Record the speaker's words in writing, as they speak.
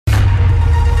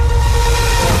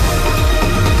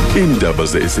Iindaba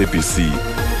ze-SABC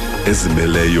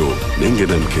ezimeleyo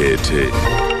nengenamkhethe.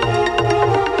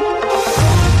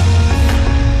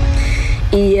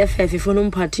 EFF ifuna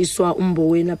umphathiswa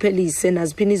uMboweni aphelise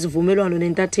naziphini izivumelwano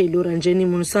nentatheli uRanjeni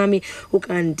Munsami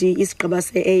ukanti isigaba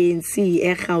se-ANC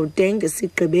eGauteng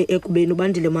sigqibe ekubeni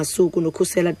uBandile Masuku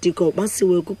noKhusela Diko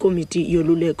basiwe kwikomiti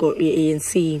yoluleko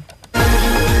ye-ANC.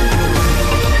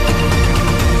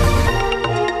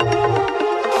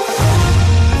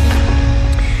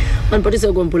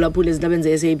 Manpotisa kwamphulaphula ezindabeni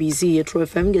ze-SABC ye-True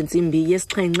FM ngentsimbi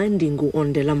yesixhenxe Ndingu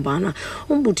Ondelambana.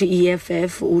 Umbuthi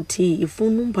EFF uthi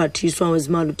ifuna umphathiswa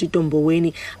wezimali uTito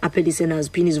Mboweni aphelise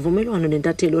naziphini izivumelwano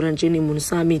nentatheli uRanjeni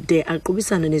Munsami de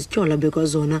aqubisane nezityhola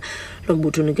bekwazona. Lo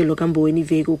mbutho unikelo kaMboweni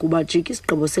iveki ukuba jika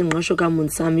isigqibo sengqesho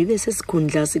kaMunsami ibe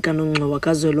sesikhundla sikanongxowa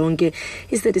kazwelonke.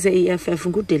 Isithethe se-EFF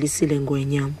nguDelisile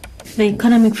Ngwenya. The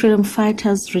Economic Freedom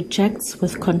Fighters rejects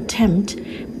with contempt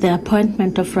the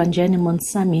appointment of Ranjeni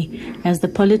Munsami as the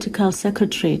political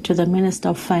secretary to the Minister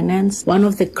of Finance. One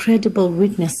of the credible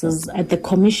witnesses at the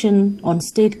Commission on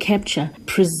State Capture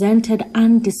presented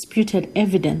undisputed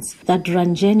evidence that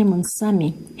Ranjeni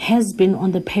Munsami has been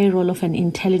on the payroll of an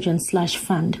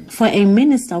intelligence/fund. For a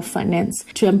Minister of Finance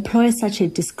to employ such a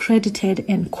discredited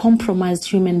and compromised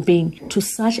human being to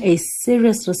such a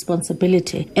serious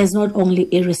responsibility is not only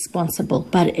irresponsible,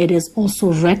 but it is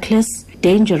also reckless,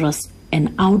 dangerous, and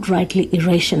outrightly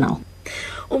irrational.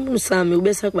 Munsami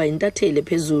ubesakuba intatheli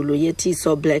phezulu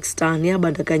yethiso Black Star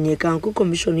neyabandakanyeka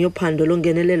kwikomishoni yophando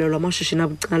longenelelo lwamashishini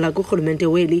abucala kurhulumente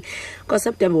weli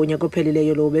kaSeptemba unyaka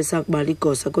ophelileyo lo ubesakuba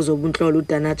ligosa kwezobuntlolo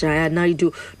uDanajaya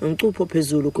Naidu nomcupho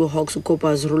phezulu kwiHawks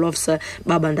Corpers Rule Officer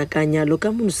babandakanya lo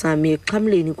kaMunsami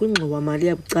exhamleni kwingxowa-mali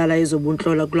yabucala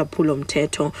ezobuntlolo kulaphulo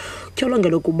mthetho.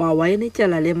 Kutyholongela ukuba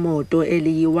wayenetyala lemoto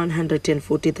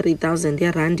eliyi-143,000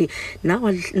 yerandi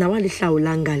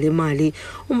nawalihlawula ngale mali.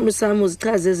 Munsami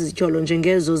uzichaza ezityholo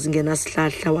njengezo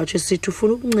zingenasihlahla watsho sithi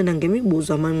ufuna ukuncina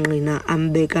ngemibuzo amangqina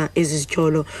ambeka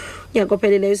ezityholo. Unyaka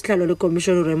ophelileyo isihlalo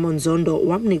lekomishoni uRaymond Zondo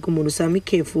wamnika uMunsami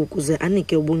ikhefu ukuze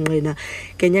anike ubungqina.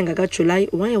 Ngenyanga kaJulayi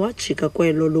waye wajika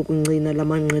kwelo lokuncina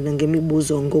lamangqina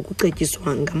ngemibuzo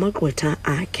ngokucetyiswa ngamagqwetha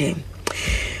akhe.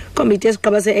 Komiti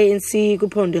yesigaba se-ANC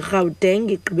kwiphondo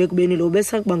iGauteng igqibe ekubeni lo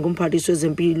besakuba ngumphathiswa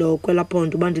wezempilo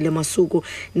kwelaphondo uBandile Masuku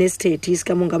nesithethi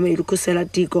sikamongameli uKhusela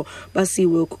Diko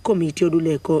basiwe kwikomiti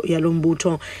yoluleko yalo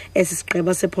mbutho. Esi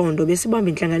sigqeba sephondo besibamba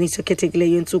intlanganiso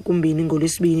ekhethekileyo yentsuku 2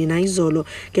 ngoLwesibini nayizolo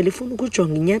ngelifuna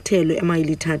ukujonga inyathelo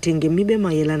emayilithathe ngemibe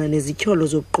mayelana nezityholo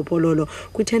zobuqhophololo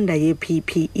kwithenda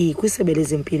ye-PPE kwisebe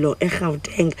lezempilo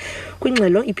eGauteng.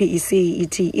 Kwingxelo iPEC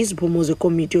ithi iziphumo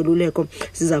zekomiti yoluleko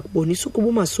ziza kubonisa ukuba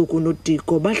uMasuku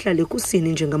nodiko bahlale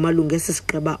kusini njengamalungu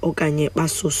esisigqeba okanye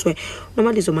basuswe.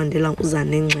 Nomalizo Mandela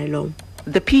uzanengxelo.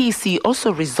 The PEC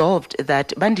also resolved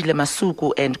that Bandile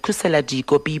Masuku and Khusela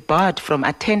Diko be barred from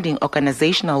attending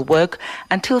organizational work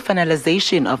until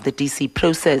finalization of the DC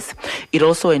process. It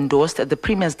also endorsed the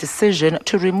Premier's decision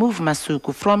to remove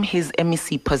Masuku from his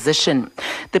MEC position.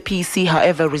 The PEC,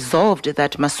 however, resolved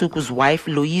that Masuku's wife,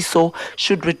 Loyiso,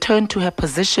 should return to her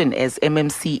position as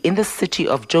MMC in the city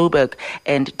of Joburg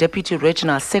and Deputy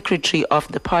Regional Secretary of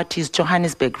the party's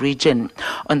Johannesburg region.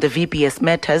 On the VPS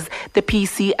matters, the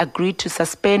PEC agreed to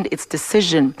suspend its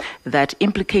decision that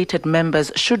implicated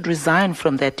members should resign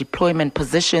from their deployment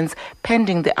positions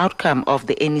pending the outcome of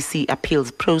the NEC appeals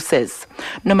process.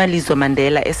 Nomalizo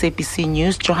Mandela, SABC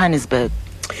News, Johannesburg.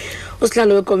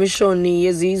 Usihlalo wekomishoni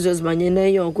yezizwe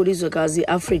ezimanyeneyo kwilizwekazi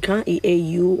Africa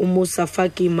i-AU uMusa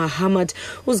Faki Mahamat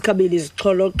uzikhabile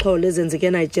izixholo-xholo ezenzeke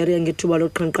eNigeria ngethuba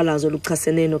loqhankqalazo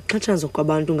luchasene nokuxhatshazwa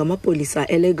kwabantu ngamapolisa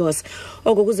eLagos.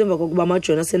 Oko kuzemva kokuba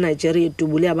amajoni aseNigeria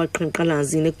edubule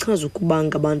abaqhankqalazi nekuchaza ukuba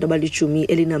ngabantu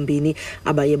abali-12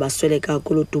 abaye basweleka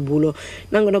kulo dubulo.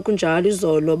 Nangona kunjalo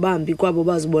izolo bambi kwabo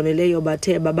baziboneleyo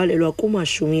bathe babalelwa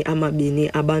ku-20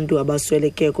 abantu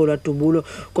abasweleke kulo dubulo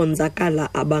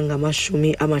konzakala abangama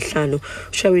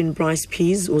Sharon Bryce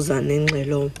Pease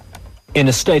uzanengxelo. In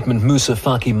a statement, Musa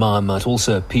Faki Mahamat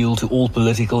also appealed to all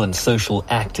political and social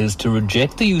actors to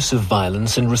reject the use of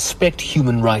violence and respect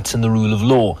human rights and the rule of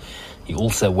law. He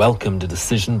also welcomed a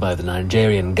decision by the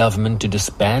Nigerian government to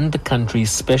disband the country's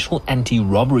special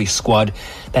anti-robbery squad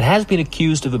that has been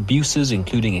accused of abuses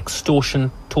including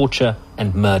extortion, torture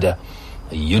and murder.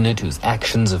 A unit whose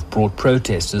actions have brought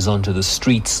protesters onto the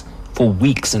streets for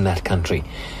weeks in that country.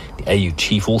 The AU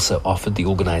chief also offered the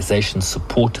organization's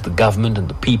support to the government and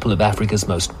the people of Africa's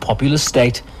most populous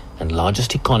state and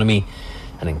largest economy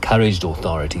and encouraged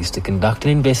authorities to conduct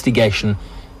an investigation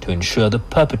to ensure the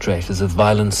perpetrators of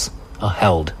violence are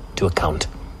held to account.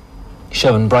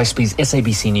 Sharon Bryceby's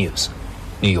SABC News,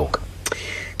 New York.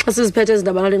 Asiziphethe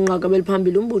izindaba lenqaka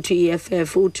beliphambili umbutho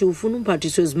EFF uthi ufuna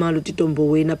umphathiswa wezimali uTito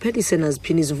Mboweni aphelise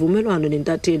naziphini izivumelwano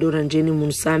nentatheli uRanjeni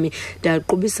Munsami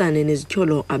daqubisane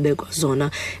nezityholo abekwa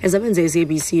zona ezabenze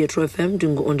iSABC Metro FM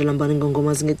ndingu-Ondolambani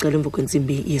ngongoma zingecala emva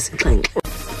kwentsimbi yesixhenxe.